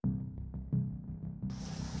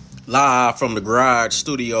Live from the Garage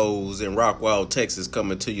Studios in Rockwall, Texas,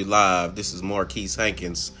 coming to you live. This is Marquise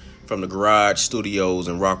Hankins from the Garage Studios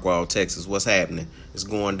in Rockwall, Texas. What's happening? It's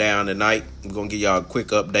going down tonight. I'm going to give y'all a quick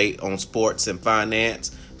update on sports and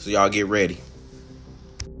finance, so y'all get ready.